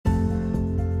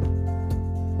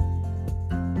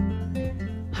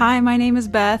Hi, my name is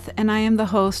Beth, and I am the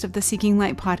host of the Seeking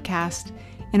Light podcast.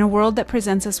 In a world that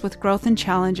presents us with growth and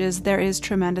challenges, there is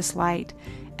tremendous light,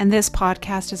 and this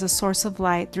podcast is a source of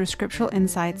light through scriptural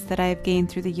insights that I have gained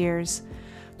through the years.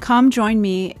 Come join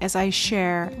me as I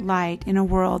share light in a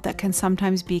world that can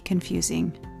sometimes be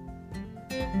confusing.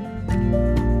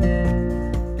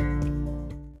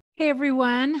 Hey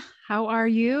everyone, how are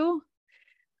you?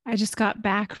 I just got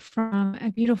back from a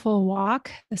beautiful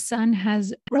walk. The sun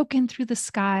has broken through the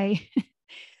sky.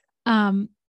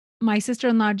 My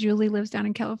sister-in-law, Julie, lives down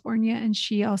in California, and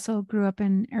she also grew up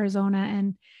in Arizona.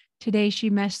 And today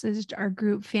she messaged our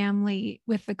group family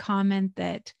with the comment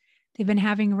that they've been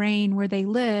having rain where they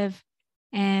live.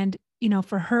 And,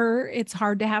 for her, it's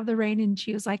hard to have the rain. And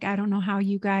she was like, I don't know how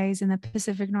you guys in the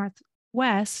Pacific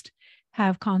Northwest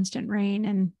have constant rain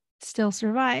and still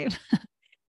survive.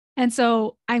 And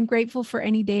so I'm grateful for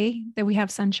any day that we have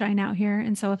sunshine out here.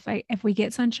 And so if we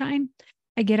get sunshine,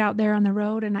 I get out there on the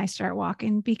road and I start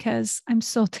walking because I'm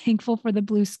so thankful for the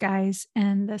blue skies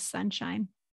and the sunshine.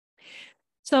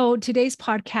 So today's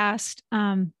podcast,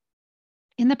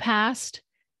 in the past,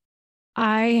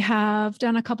 I have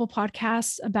done a couple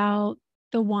podcasts about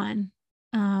the one,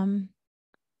 about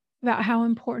how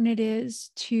important it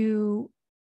is to,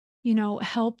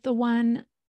 help the one,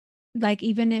 like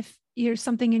even if there's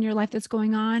something in your life that's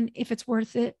going on, if it's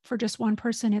worth it for just one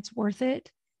person, it's worth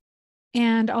it.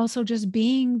 And also just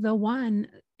being the one.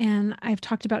 And I've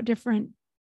talked about different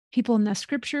people in the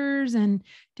scriptures and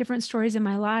different stories in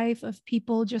my life of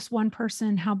people, just one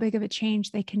person, how big of a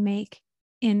change they can make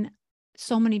in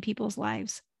so many people's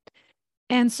lives.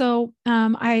 And so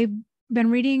I've been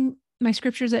reading my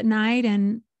scriptures at night,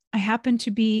 and I happen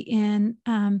to be in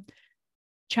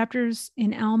chapters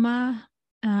in Alma.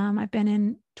 I've been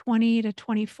in 20 to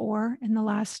 24 in the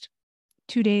last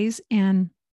 2 days, and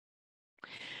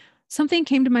something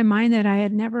came to my mind that I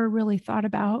had never really thought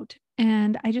about,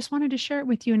 and I just wanted to share it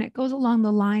with you, and it goes along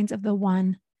the lines of the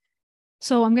one.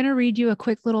 So I'm going to read you a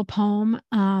quick little poem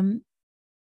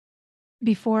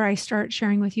before I start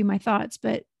sharing with you my thoughts,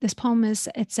 but this poem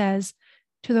it says,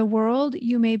 "To the world,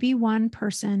 you may be one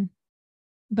person,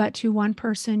 but to one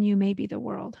person, you may be the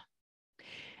world."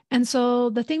 And so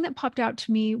the thing that popped out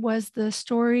to me was the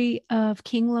story of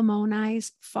King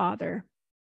Lamoni's father.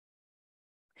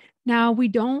 Now they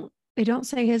don't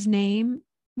say his name,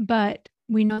 but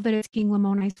we know that it's King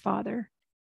Lamoni's father.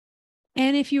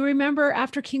 And if you remember,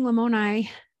 after King Lamoni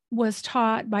was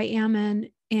taught by Ammon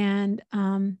and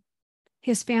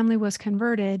his family was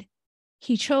converted,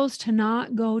 he chose to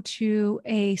not go to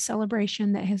a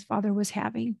celebration that his father was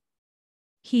having.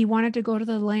 He wanted to go to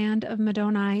the land of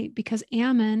Middoni because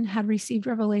Ammon had received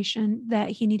revelation that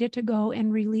he needed to go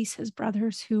and release his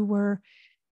brothers who were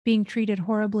being treated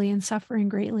horribly and suffering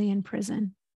greatly in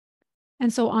prison.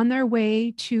 And so on their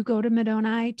way to go to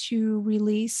Middoni to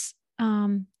release,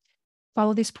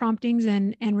 follow these promptings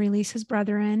and release his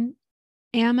brethren,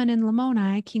 Ammon and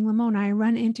Lamoni, King Lamoni,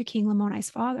 run into King Lamoni's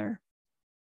father.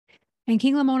 And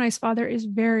King Lamoni's father is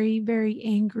very, very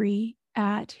angry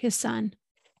at his son.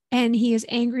 And he is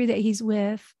angry that he's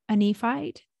with a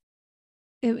Nephite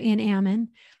in Ammon.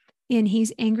 And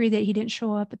he's angry that he didn't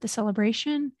show up at the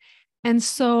celebration. And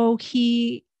so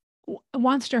he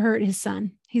wants to hurt his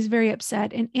son. He's very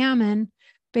upset. And Ammon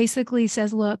basically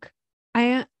says, look,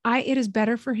 it is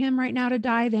better for him right now to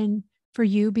die than for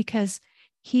you because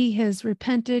he has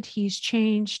repented, he's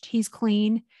changed, he's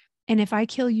clean. And if I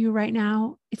kill you right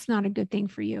now, it's not a good thing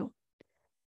for you.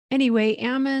 Anyway,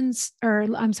 King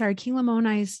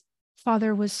Lamoni's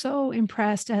father was so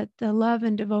impressed at the love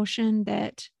and devotion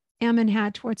that Ammon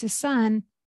had towards his son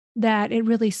that it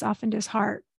really softened his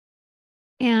heart.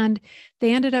 And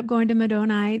they ended up going to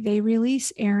Middoni. They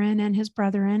release Aaron and his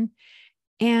brethren.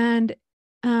 And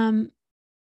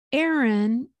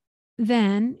Aaron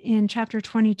then, in chapter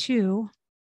 22,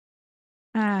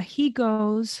 he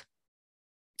goes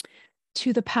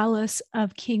to the palace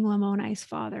of King Lamoni's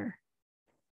father.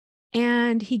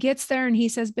 And he gets there and he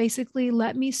says, basically,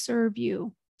 let me serve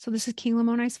you. So this is King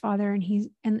Lamoni's father.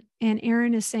 And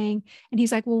Aaron is saying, and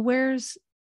he's like, well, where's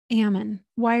Ammon?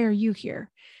 Why are you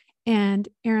here? And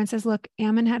Aaron says, look,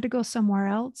 Ammon had to go somewhere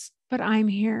else, but I'm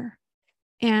here.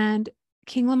 And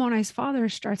King Lamoni's father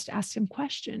starts to ask him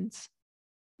questions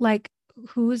like,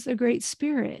 who is the Great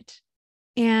Spirit?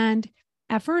 And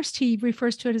at first he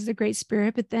refers to it as the Great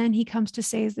Spirit, but then he comes to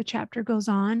say, as the chapter goes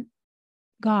on,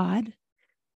 God.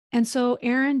 And so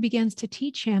Aaron begins to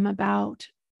teach him about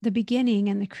the beginning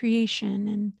and the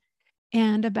creation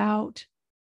and about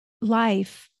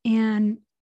life. And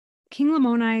King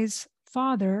Lamoni's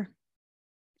father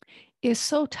is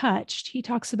so touched. He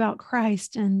talks about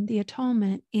Christ and the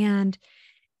atonement, and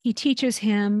he teaches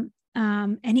him,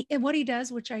 and what he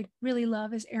does, which I really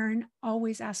love, is Aaron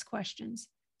always asks questions.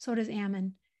 So does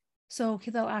Ammon. So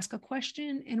they'll ask a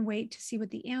question and wait to see what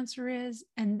the answer is,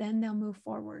 and then they'll move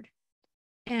forward.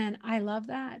 And I love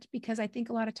that, because I think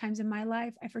a lot of times in my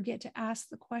life, I forget to ask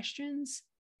the questions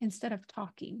instead of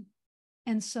talking.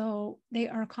 And so they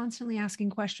are constantly asking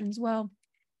questions. Well,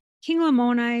 King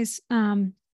Lamoni's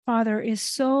father is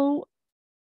so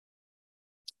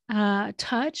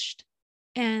touched,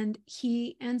 and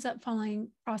he ends up falling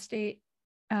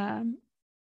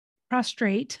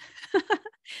prostrate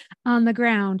on the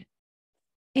ground.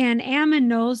 And Aaron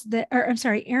knows that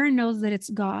it's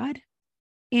God.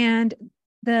 And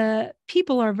the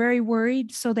people are very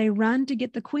worried. So they run to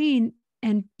get the queen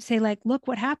and say, like, look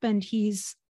what happened.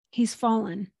 He's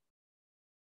fallen.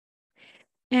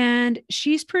 And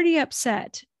she's pretty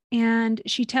upset. And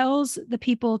she tells the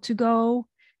people to go.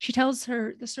 She tells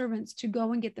the servants to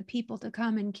go and get the people to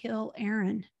come and kill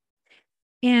Aaron.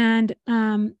 And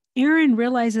Aaron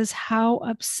realizes how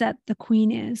upset the queen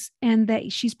is, and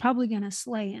that she's probably going to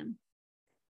slay him.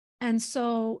 And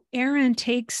so Aaron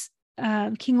takes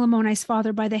King Lamoni's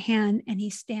father by the hand, and he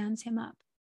stands him up.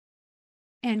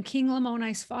 And King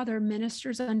Lamoni's father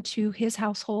ministers unto his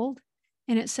household.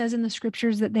 And it says in the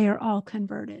scriptures that they are all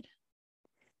converted.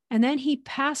 And then he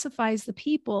pacifies the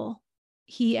people.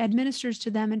 He administers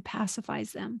to them and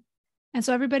pacifies them. And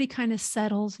so everybody kind of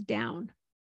settles down.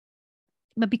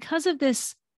 But because of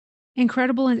this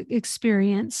incredible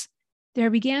experience, there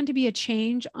began to be a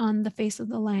change on the face of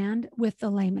the land with the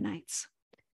Lamanites.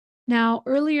 Now,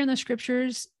 earlier in the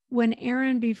scriptures, when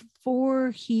Aaron,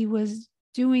 before he was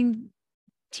doing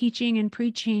teaching and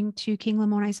preaching to King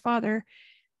Lamoni's father,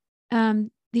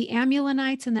 the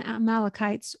Ammonites and the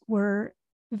Amalekites were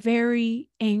very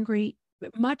angry,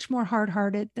 much more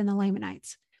hard-hearted than the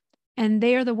Lamanites. And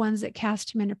they are the ones that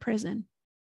cast him into prison.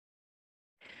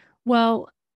 Well,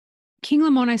 King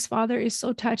Lamoni's father is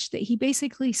so touched that he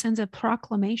basically sends a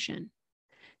proclamation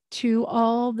to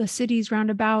all the cities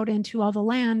round about and to all the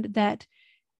land that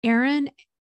Aaron,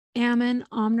 Ammon,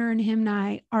 Omner, and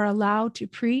Himni are allowed to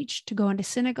preach, to go into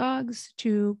synagogues,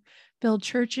 to build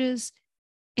churches.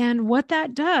 And what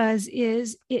that does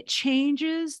is it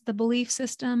changes the belief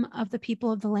system of the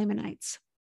people of the Lamanites,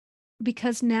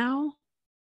 because now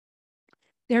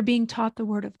they're being taught the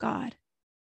word of God.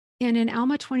 And in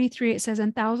Alma 23, it says,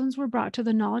 and thousands were brought to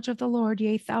the knowledge of the Lord,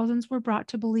 yea, thousands were brought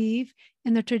to believe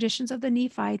in the traditions of the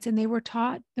Nephites, and they were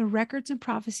taught the records and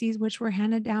prophecies which were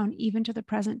handed down even to the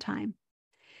present time.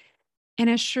 And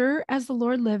as sure as the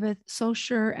Lord liveth, so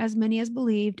sure as many as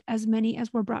believed, as many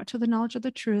as were brought to the knowledge of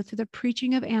the truth through the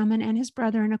preaching of Ammon and his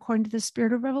brethren, according to the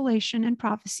spirit of revelation and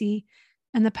prophecy,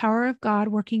 and the power of God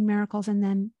working miracles in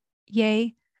them.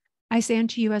 Yea, I say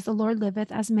unto you, as the Lord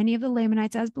liveth, as many of the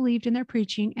Lamanites as believed in their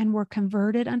preaching and were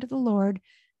converted unto the Lord,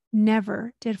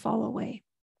 never did fall away.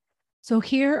 So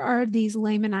here are these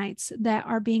Lamanites that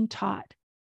are being taught.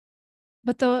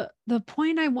 But the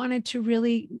point I wanted to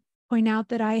really point out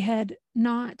that I had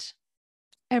not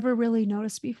ever really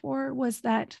noticed before was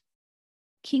that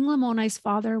King Lamoni's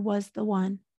father was the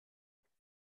one.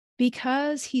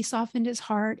 Because he softened his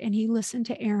heart and he listened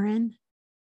to Aaron,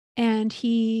 and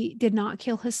he did not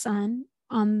kill his son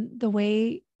on the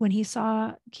way when he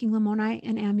saw King Lamoni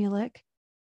and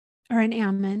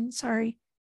Ammon, sorry.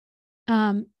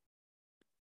 Because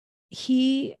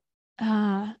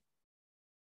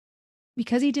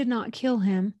he did not kill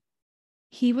him,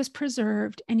 he was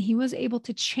preserved, and he was able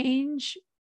to change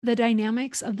the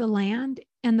dynamics of the land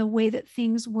and the way that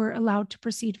things were allowed to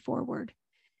proceed forward.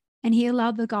 And he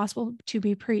allowed the gospel to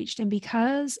be preached. And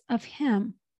because of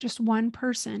him, just one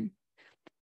person,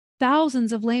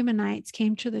 thousands of Lamanites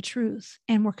came to the truth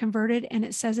and were converted. And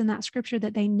it says in that scripture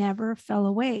that they never fell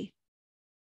away.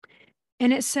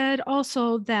 And it said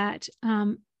also that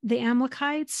the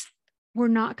Amalekites were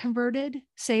not converted,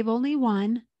 save only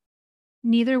one.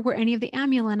 Neither were any of the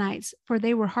Ammonites, for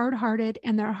they were hard-hearted,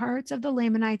 and their hearts of the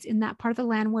Lamanites in that part of the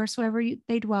land wheresoever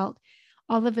they dwelt,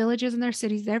 all the villages and their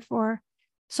cities, therefore.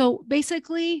 So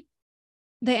basically,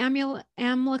 the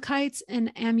Amalekites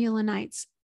and Ammonites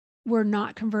were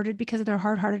not converted because of their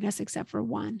hard-heartedness, except for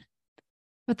one.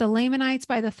 But the Lamanites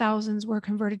by the thousands were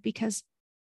converted because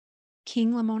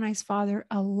King Lamoni's father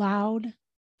allowed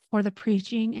for the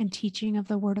preaching and teaching of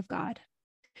the word of God.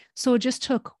 So it just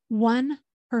took one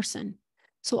person.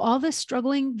 So all this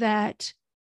struggling that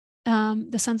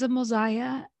the sons of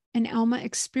Mosiah and Alma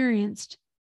experienced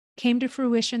came to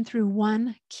fruition through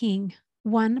one king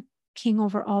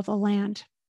over all the land.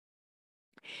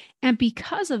 And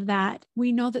because of that,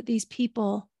 we know that these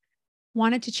people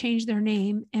wanted to change their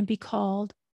name and be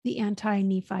called the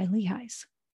anti-Nephi Lehis.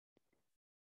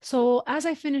 So as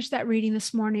I finished that reading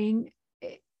this morning,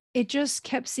 it just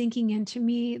kept sinking into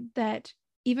me that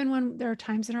even when there are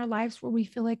times in our lives where we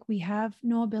feel like we have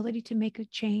no ability to make a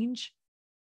change,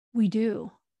 we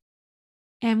do.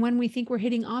 And when we think we're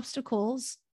hitting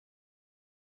obstacles,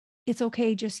 it's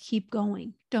okay, just keep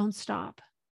going. Don't stop.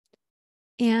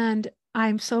 And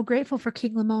I'm so grateful for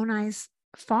King Lamoni's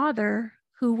father,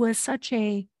 who was such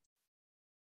a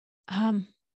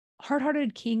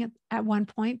hard-hearted king at one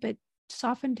point, but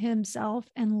softened himself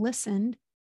and listened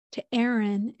to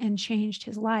Aaron and changed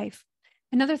his life.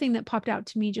 Another thing that popped out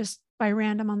to me just by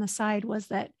random on the side was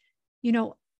that, you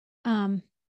know,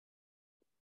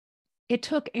 it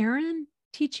took Aaron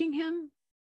teaching him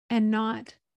and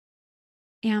not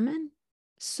Ammon.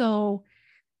 So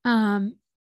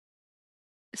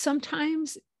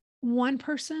sometimes one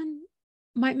person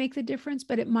might make the difference,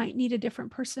 but it might need a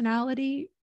different personality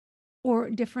or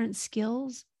different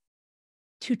skills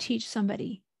to teach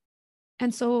somebody.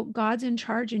 And so God's in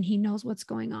charge and he knows what's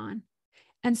going on.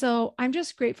 And so I'm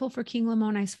just grateful for King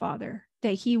Lamoni's father,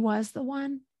 that he was the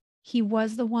one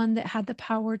that had the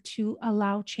power to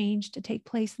allow change to take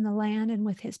place in the land and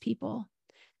with his people.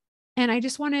 And I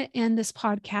just want to end this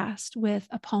podcast with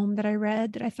a poem that I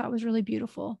read that I thought was really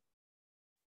beautiful.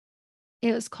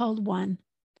 It was called One.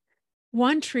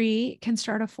 One tree can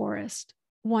start a forest.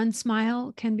 One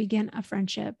smile can begin a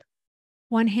friendship.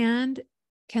 One hand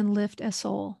can lift a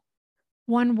soul.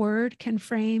 One word can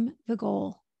frame the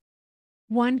goal.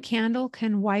 One candle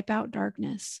can wipe out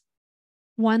darkness.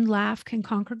 One laugh can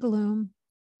conquer gloom.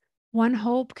 One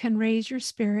hope can raise your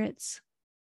spirits.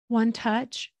 One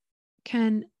touch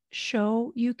can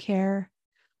show you care.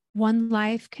 One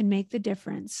life can make the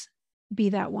difference. Be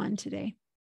that one today.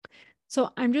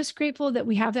 So I'm just grateful that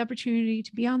we have the opportunity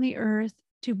to be on the earth,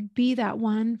 to be that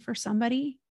one for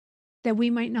somebody that we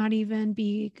might not even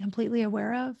be completely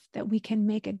aware of, that we can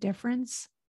make a difference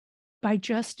by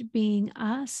just being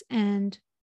us and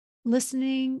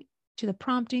listening to the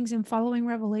promptings and following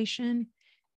revelation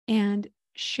and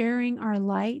sharing our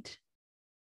light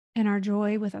and our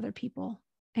joy with other people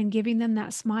and giving them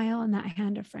that smile and that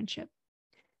hand of friendship.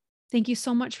 Thank you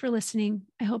so much for listening.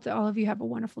 I hope that all of you have a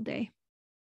wonderful day.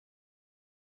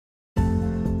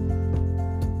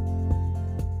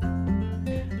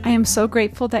 I am so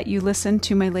grateful that you listened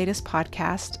to my latest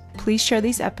podcast. Please share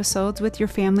these episodes with your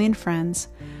family and friends.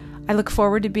 I look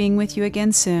forward to being with you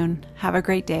again soon. Have a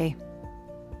great day.